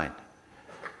 29.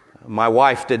 My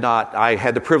wife did not. I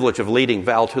had the privilege of leading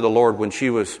Val to the Lord when she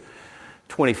was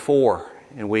 24,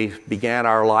 and we began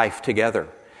our life together.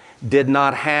 Did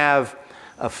not have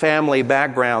a family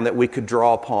background that we could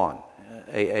draw upon.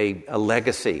 A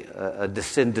legacy, a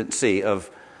descendancy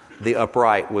of the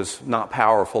upright was not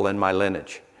powerful in my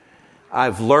lineage.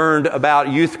 I've learned about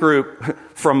youth group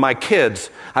from my kids.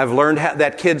 I've learned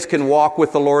that kids can walk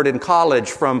with the Lord in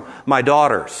college from my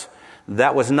daughters.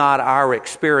 That was not our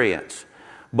experience.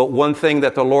 But one thing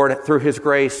that the Lord, through His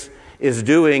grace, is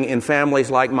doing in families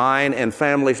like mine and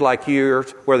families like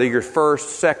yours, whether you're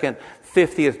first, second,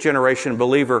 50th generation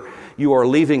believer, you are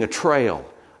leaving a trail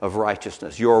of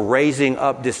righteousness. You're raising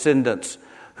up descendants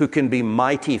who can be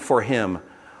mighty for Him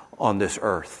on this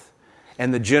earth.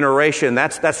 And the generation,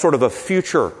 that's sort of a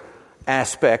future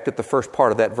aspect that the first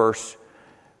part of that verse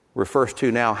refers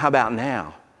to now. How about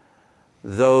now?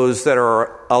 Those that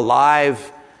are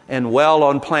alive and well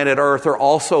on planet Earth are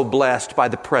also blessed by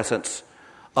the presence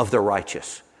of the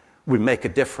righteous. We make a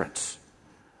difference.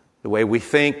 the way we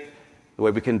think, the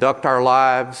way we conduct our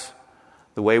lives,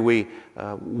 the way we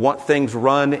want things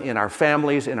run in our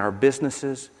families, in our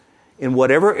businesses, in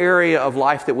whatever area of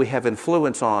life that we have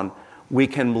influence on, we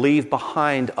can leave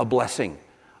behind a blessing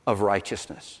of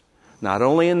righteousness. Not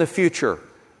only in the future,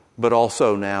 but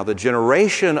also now. The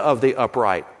generation of the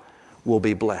upright will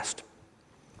be blessed.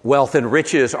 Wealth and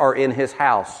riches are in his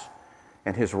house,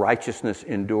 and his righteousness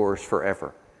endures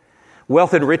forever.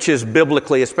 Wealth and riches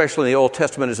biblically, especially in the Old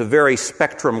Testament, is a very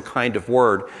spectrum kind of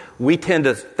word. We tend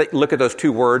to look at those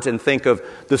two words and think of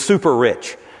the super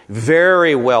rich,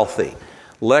 very wealthy.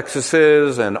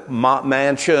 Lexuses and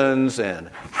mansions and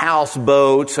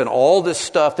houseboats and all this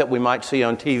stuff that we might see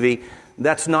on TV.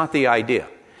 That's not the idea.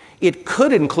 It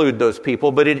could include those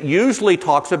people, but it usually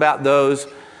talks about those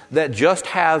that just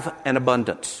have an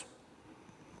abundance,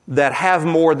 that have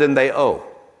more than they owe.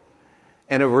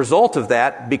 And a result of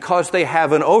that, because they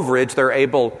have an overage, they're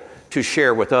able to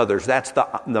share with others. That's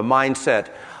the mindset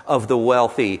of the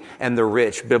wealthy and the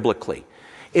rich biblically.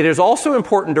 It is also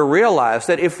important to realize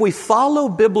that if we follow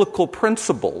biblical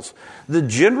principles, the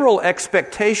general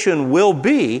expectation will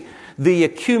be the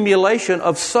accumulation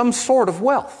of some sort of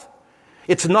wealth.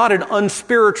 It's not an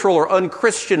unspiritual or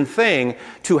unchristian thing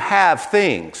to have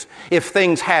things. If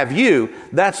things have you,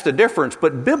 that's the difference.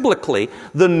 But biblically,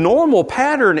 the normal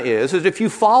pattern is if you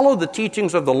follow the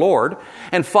teachings of the Lord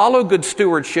and follow good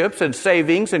stewardships and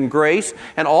savings and grace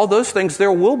and all those things,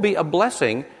 there will be a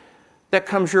blessing that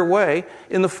comes your way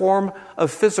in the form of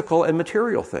physical and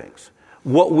material things.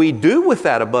 What we do with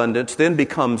that abundance then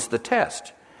becomes the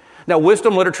test. Now,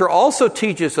 wisdom literature also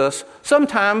teaches us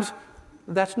sometimes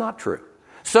that's not true.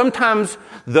 Sometimes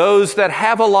those that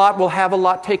have a lot will have a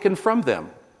lot taken from them.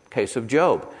 Case of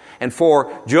Job. And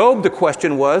for Job, the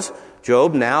question was,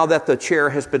 Job, now that the chair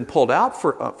has been pulled out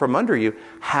from under you,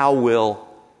 how will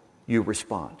you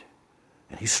respond?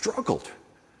 And he struggled.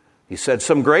 He said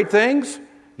some great things.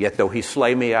 Yet though he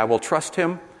slay me, I will trust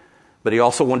him. But he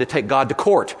also wanted to take God to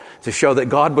court to show that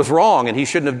God was wrong and he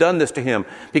shouldn't have done this to him,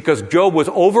 because Job was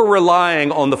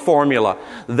over-relying on the formula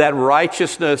that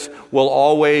righteousness will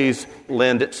always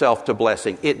lend itself to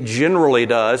blessing. It generally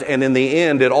does, and in the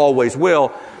end it always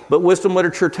will. But wisdom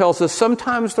literature tells us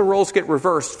sometimes the roles get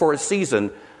reversed for a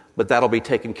season, but that'll be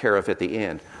taken care of at the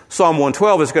end. Psalm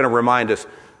 112 is going to remind us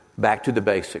back to the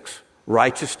basics.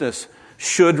 Righteousness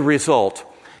should result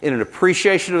in an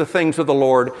appreciation of the things of the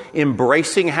Lord,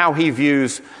 embracing how he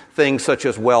views things such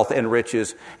as wealth and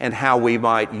riches, and how we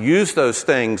might use those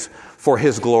things for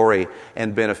his glory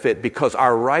and benefit, because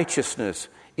our righteousness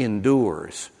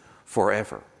endures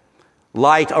forever.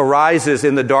 Light arises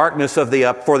in the darkness for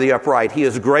the upright. He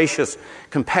is gracious,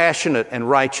 compassionate, and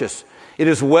righteous. It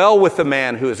is well with the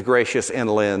man who is gracious and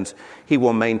lends. He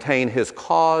will maintain his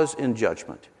cause in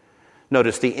judgment.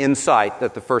 Notice the insight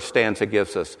that the first stanza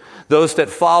gives us. Those that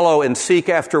follow and seek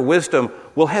after wisdom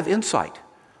will have insight.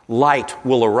 Light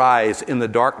will arise in the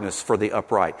darkness for the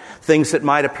upright. Things that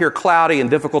might appear cloudy and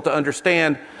difficult to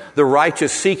understand, the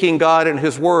righteous seeking God and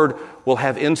his word will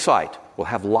have insight, will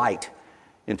have light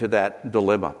into that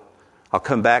dilemma. I'll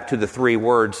come back to the three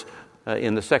words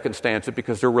in the second stanza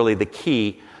because they're really the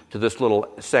key to this little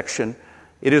section.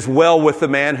 It is well with the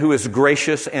man who is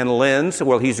gracious and lends.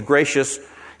 Well, he's gracious.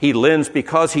 He lends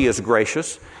because he is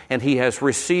gracious, and he has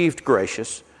received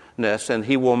graciousness, and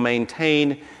he will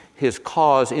maintain his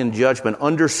cause in judgment.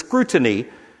 Under scrutiny,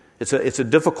 it's a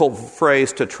difficult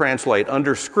phrase to translate.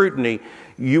 Under scrutiny,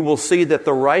 you will see that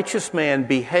the righteous man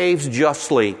behaves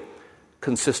justly,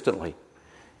 consistently.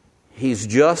 He's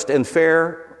just and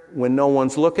fair when no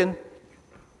one's looking.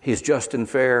 He's just and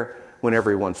fair when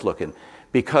everyone's looking.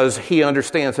 Because he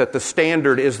understands that the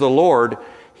standard is the Lord,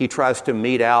 he tries to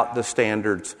meet out the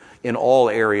standards in all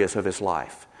areas of his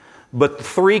life. But the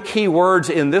three key words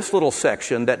in this little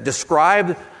section that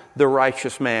describe the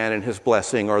righteous man and his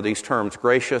blessing are these terms: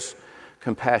 gracious,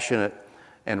 compassionate,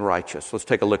 and righteous. Let's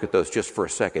take a look at those just for a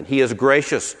second. He is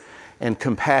gracious and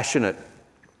compassionate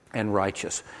and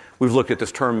righteous. We've looked at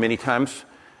this term many times.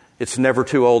 It's never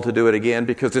too old to do it again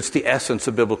because it's the essence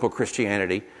of biblical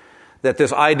Christianity. That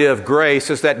this idea of grace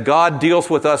is that God deals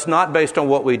with us not based on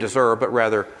what we deserve, but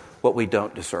rather what we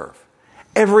don't deserve.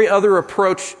 Every other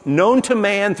approach known to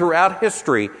man throughout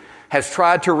history has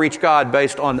tried to reach God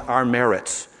based on our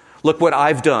merits. Look what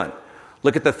I've done.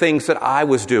 Look at the things that I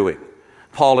was doing.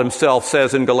 Paul himself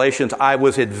says in Galatians, I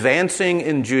was advancing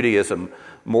in Judaism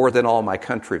more than all my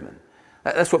countrymen.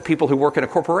 That's what people who work in a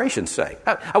corporation say.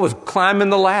 I was climbing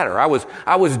the ladder. I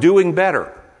was doing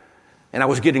better. And I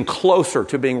was getting closer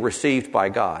to being received by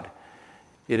God.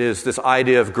 It is this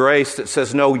idea of grace that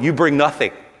says, no, you bring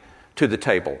nothing to the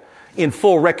table. In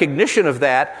full recognition of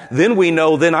that, then we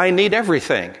know, then I need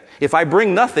everything. If I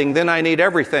bring nothing, then I need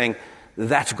everything.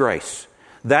 That's grace.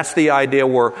 That's the idea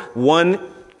where one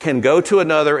can go to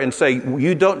another and say,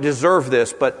 you don't deserve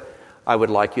this, but I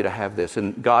would like you to have this.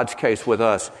 In God's case with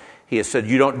us, He has said,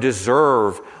 you don't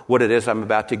deserve what it is I'm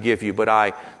about to give you, but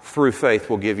I, through faith,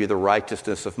 will give you the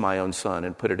righteousness of my own Son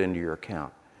and put it into your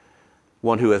account.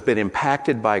 One who has been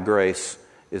impacted by grace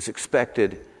is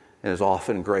expected and is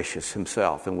often gracious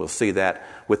himself, and we'll see that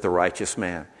with the righteous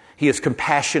man. He is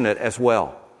compassionate as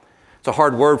well. It's a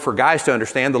hard word for guys to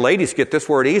understand. The ladies get this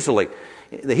word easily.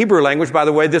 The Hebrew language, by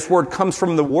the way, this word comes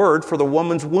from the word for the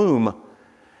woman's womb.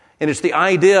 And it's the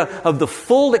idea of the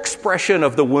full expression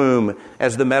of the womb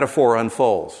as the metaphor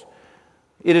unfolds.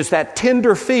 It is that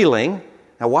tender feeling,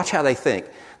 now watch how they think,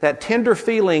 that tender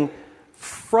feeling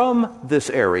from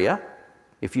this area.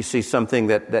 If you see something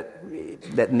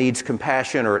that needs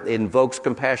compassion or invokes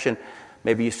compassion,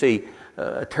 maybe you see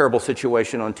a terrible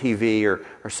situation on TV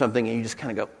or something, and you just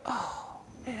kind of go, oh,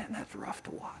 man, that's rough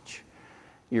to watch.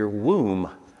 Your womb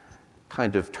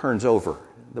kind of turns over,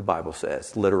 the Bible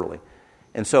says, literally.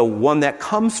 And so one that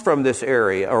comes from this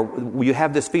area, or you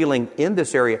have this feeling in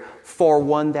this area for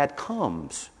one that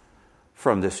comes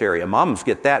from this area. Moms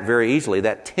get that very easily,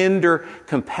 that tender,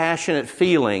 compassionate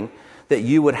feeling that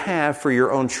you would have for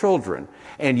your own children.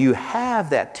 And you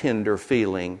have that tender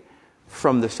feeling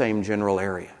from the same general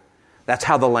area. That's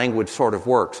how the language sort of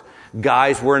works.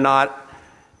 Guys, we're not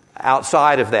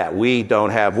outside of that. We don't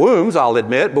have wombs, I'll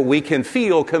admit, but we can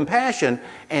feel compassion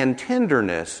and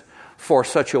tenderness for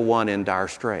such a one in dire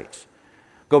straits.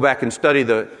 Go back and study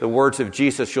the words of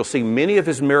Jesus. You'll see many of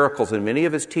His miracles and many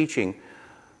of His teaching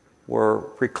were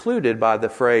precluded by the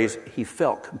phrase, He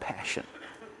felt compassion.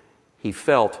 He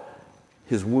felt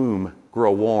His womb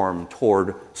grow warm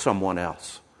toward someone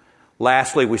else.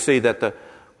 Lastly, we see that the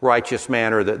righteous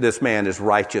man, or that this man is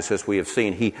righteous, as we have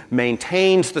seen. He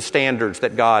maintains the standards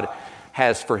that God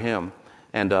has for him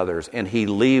and others, and he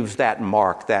leaves that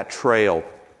mark, that trail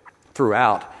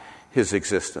throughout his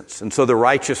existence. And so the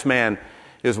righteous man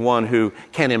is one who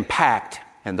can impact,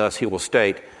 and thus he will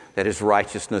state that his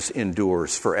righteousness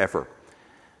endures forever.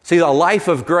 See, a life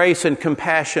of grace and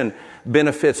compassion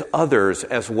benefits others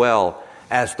as well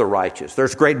as the righteous.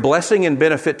 There's great blessing and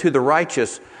benefit to the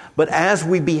righteous, but as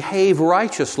we behave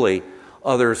righteously,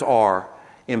 others are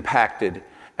impacted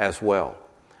as well.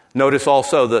 Notice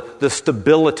also the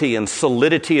stability and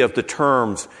solidity of the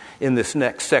terms in this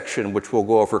next section, which we'll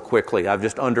go over quickly. I've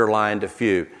just underlined a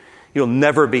few. You'll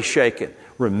never be shaken,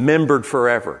 remembered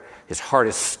forever. His heart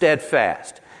is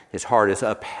steadfast. His heart is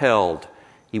upheld.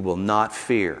 He will not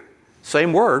fear.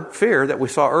 Same word, fear, that we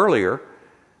saw earlier.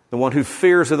 The one who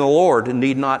fears in the Lord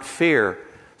need not fear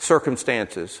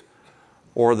circumstances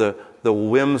or the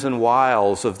whims and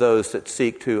wiles of those that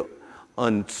seek to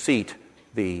unseat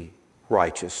the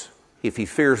righteous. If he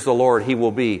fears the Lord, he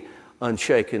will be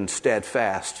unshaken,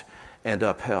 steadfast, and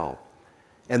upheld.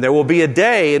 And there will be a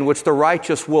day in which the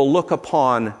righteous will look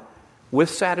upon with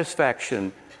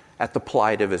satisfaction at the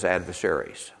plight of his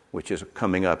adversaries, which is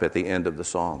coming up at the end of the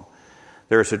psalm.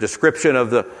 There's a description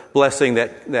of the blessing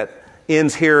that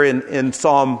ends here in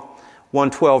Psalm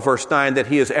 112, verse 9, that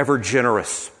he is ever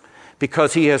generous.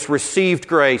 Because he has received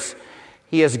grace,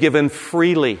 he has given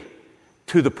freely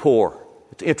to the poor.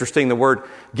 It's interesting, the word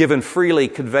given freely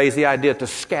conveys the idea to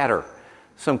scatter,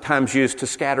 sometimes used to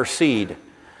scatter seed.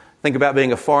 Think about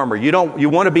being a farmer. You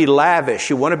want to be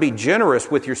lavish, you want to be generous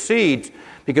with your seeds,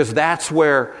 because that's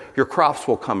where your crops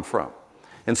will come from.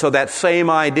 And so that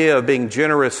same idea of being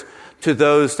generous to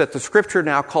those that the Scripture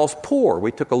now calls poor.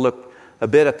 We took a look a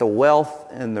bit at the wealth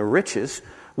and the riches.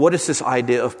 What is this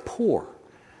idea of poor?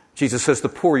 Jesus says the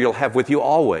poor you'll have with you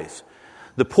always.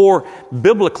 The poor,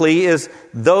 biblically, is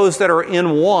those that are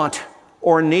in want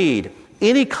or need.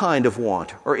 Any kind of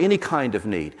want or any kind of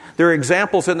need. There are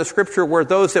examples in the Scripture where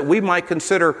those that we might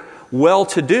consider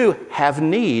well-to-do have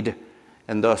need,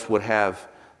 and thus would have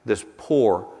this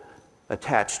poor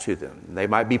attached to them. They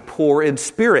might be poor in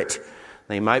spirit.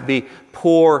 They might be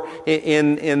poor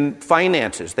in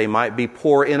finances. They might be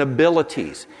poor in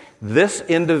abilities. This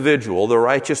individual, the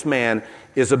righteous man,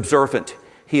 is observant.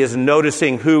 He is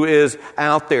noticing who is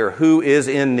out there, who is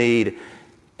in need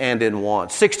and in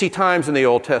want. 60 times in the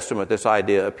Old Testament this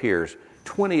idea appears,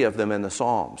 20 of them in the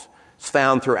Psalms. It's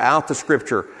found throughout the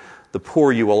Scripture, the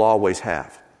poor you will always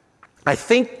have. I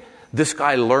think this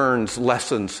guy learns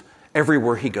lessons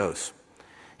everywhere he goes.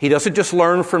 He doesn't just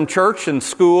learn from church and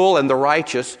school and the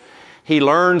righteous. He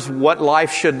learns what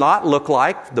life should not look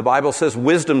like. The Bible says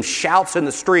wisdom shouts in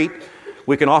the street.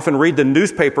 We can often read the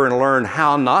newspaper and learn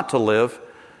how not to live.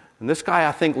 And this guy,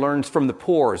 I think, learns from the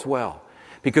poor as well,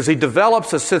 because he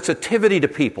develops a sensitivity to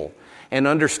people and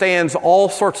understands all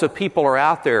sorts of people are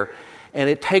out there. And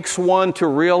it takes one to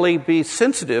really be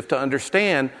sensitive to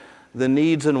understand the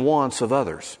needs and wants of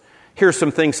others. Here's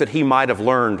some things that he might have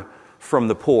learned from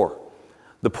the poor.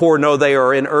 The poor know they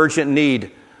are in urgent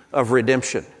need of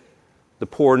redemption. The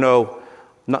poor know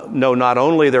not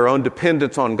only their own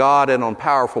dependence on God and on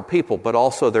powerful people, but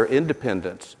also their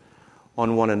independence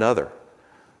on one another.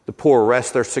 The poor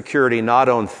rest their security not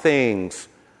on things,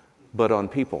 but on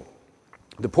people.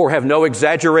 The poor have no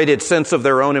exaggerated sense of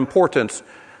their own importance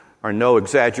or no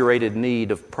exaggerated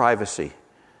need of privacy.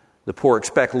 The poor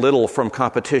expect little from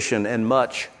competition and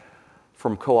much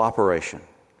from cooperation.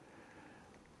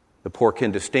 The poor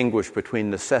can distinguish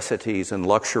between necessities and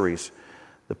luxuries.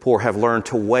 The poor have learned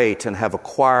to wait and have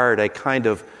acquired a kind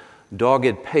of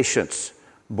dogged patience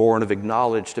born of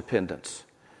acknowledged dependence.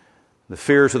 The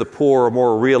fears of the poor are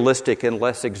more realistic and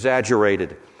less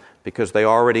exaggerated because they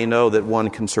already know that one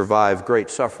can survive great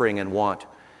suffering and want.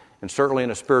 And certainly in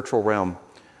a spiritual realm,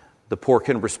 the poor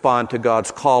can respond to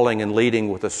God's calling and leading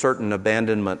with a certain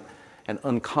abandonment and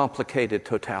uncomplicated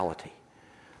totality.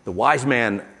 The wise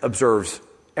man observes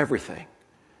everything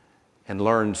and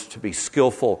learns to be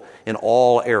skillful in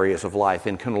all areas of life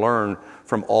and can learn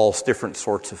from all different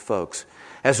sorts of folks.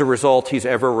 As a result, he's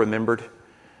ever remembered.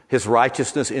 His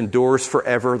righteousness endures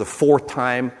forever. The fourth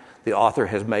time the author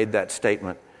has made that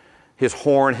statement. His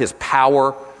horn, his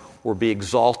power will be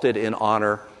exalted in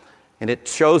honor. And it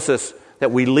shows us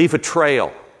that we leave a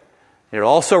trail. And it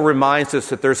also reminds us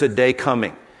that there's a day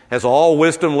coming, as all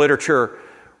wisdom literature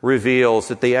reveals,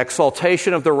 that the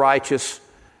exaltation of the righteous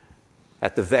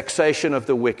at the vexation of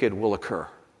the wicked will occur.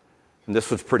 And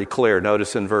this was pretty clear.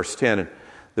 Notice in verse 10,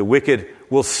 the wicked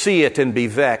will see it and be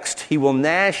vexed. He will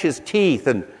gnash his teeth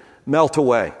and melt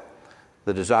away.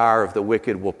 The desire of the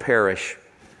wicked will perish.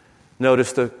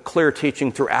 Notice the clear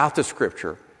teaching throughout the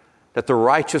Scripture that the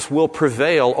righteous will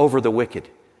prevail over the wicked.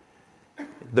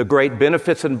 The great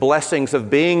benefits and blessings of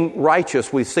being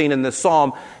righteous we've seen in this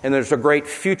psalm, and there's a great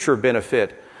future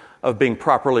benefit of being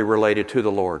properly related to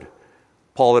the Lord.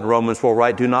 Paul in Romans will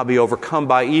write, "Do not be overcome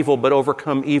by evil, but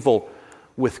overcome evil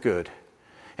with good."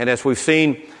 And as we've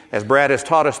seen, as Brad has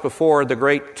taught us before, the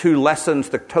great two lessons,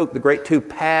 the great two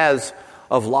paths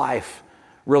of life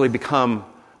really become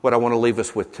what I want to leave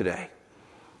us with today.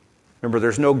 Remember,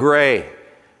 there's no gray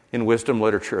in wisdom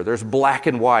literature. There's black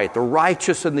and white, the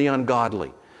righteous and the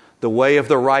ungodly. The way of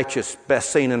the righteous,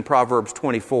 best seen in Proverbs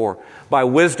 24. By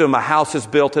wisdom a house is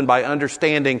built, and by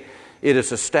understanding it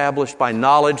is established. By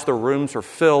knowledge the rooms are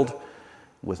filled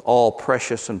with all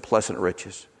precious and pleasant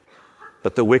riches.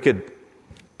 But the wicked,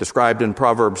 described in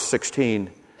Proverbs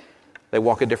 16, they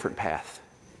walk a different path.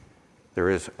 There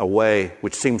is a way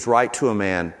which seems right to a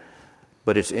man,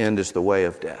 but its end is the way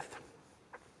of death.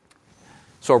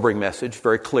 Sobering message,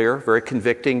 very clear, very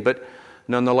convicting, but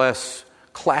nonetheless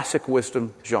classic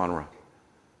wisdom genre.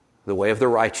 The way of the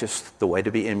righteous, the way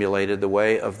to be emulated, the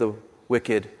way of the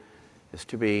wicked is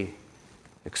to be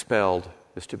expelled,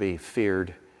 is to be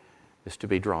feared, is to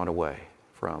be drawn away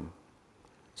from.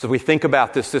 So we think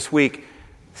about this week,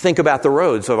 think about the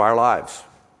roads of our lives.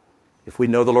 If we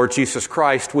know the Lord Jesus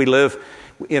Christ, we live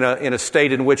in a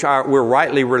state in which we're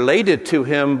rightly related to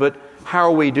Him, but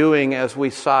how are we doing as we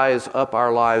size up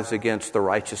our lives against the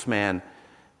righteous man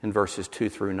in verses 2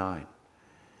 through 9?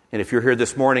 And if you're here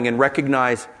this morning and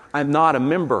recognize, I'm not a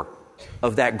member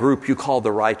of that group you call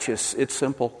the righteous, it's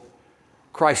simple.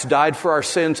 Christ died for our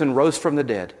sins and rose from the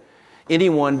dead.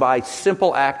 Anyone by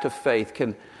simple act of faith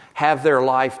can have their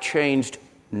life changed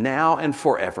now and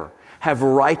forever. Have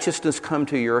righteousness come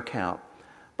to your account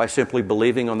by simply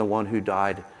believing on the one who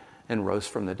died and rose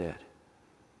from the dead.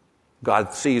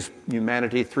 God sees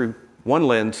humanity through one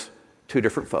lens, two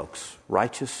different folks,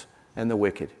 righteous and the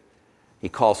wicked. He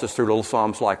calls us through little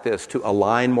psalms like this to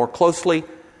align more closely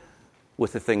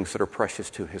with the things that are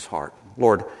precious to His heart.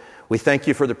 Lord, we thank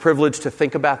You for the privilege to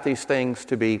think about these things,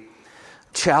 to be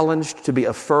challenged, to be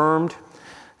affirmed,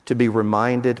 to be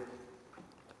reminded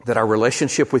that our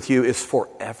relationship with You is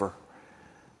forever,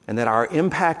 and that our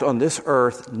impact on this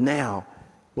earth now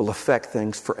will affect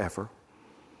things forever.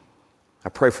 I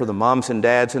pray for the moms and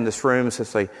dads in this room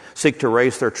as they seek to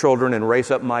raise their children and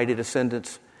raise up mighty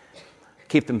descendants.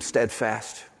 Keep them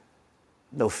steadfast,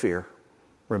 no fear.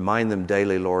 Remind them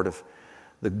daily, Lord, of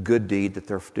the good deed that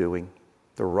they're doing.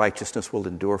 Their righteousness will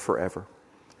endure forever.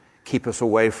 Keep us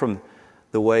away from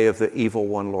the way of the evil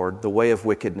one, Lord, the way of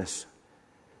wickedness.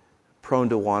 Prone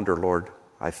to wander, Lord,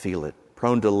 I feel it.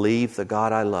 Prone to leave the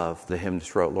God I love, the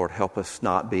hymnist wrote. Lord, help us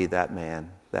not be that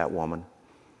man, that woman.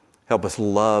 Help us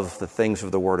love the things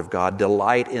of the Word of God,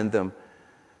 delight in them,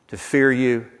 to fear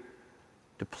you,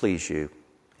 to please you,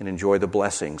 and enjoy the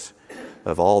blessings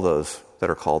of all those that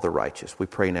are called the righteous. We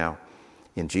pray now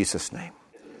in Jesus' name.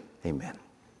 Amen.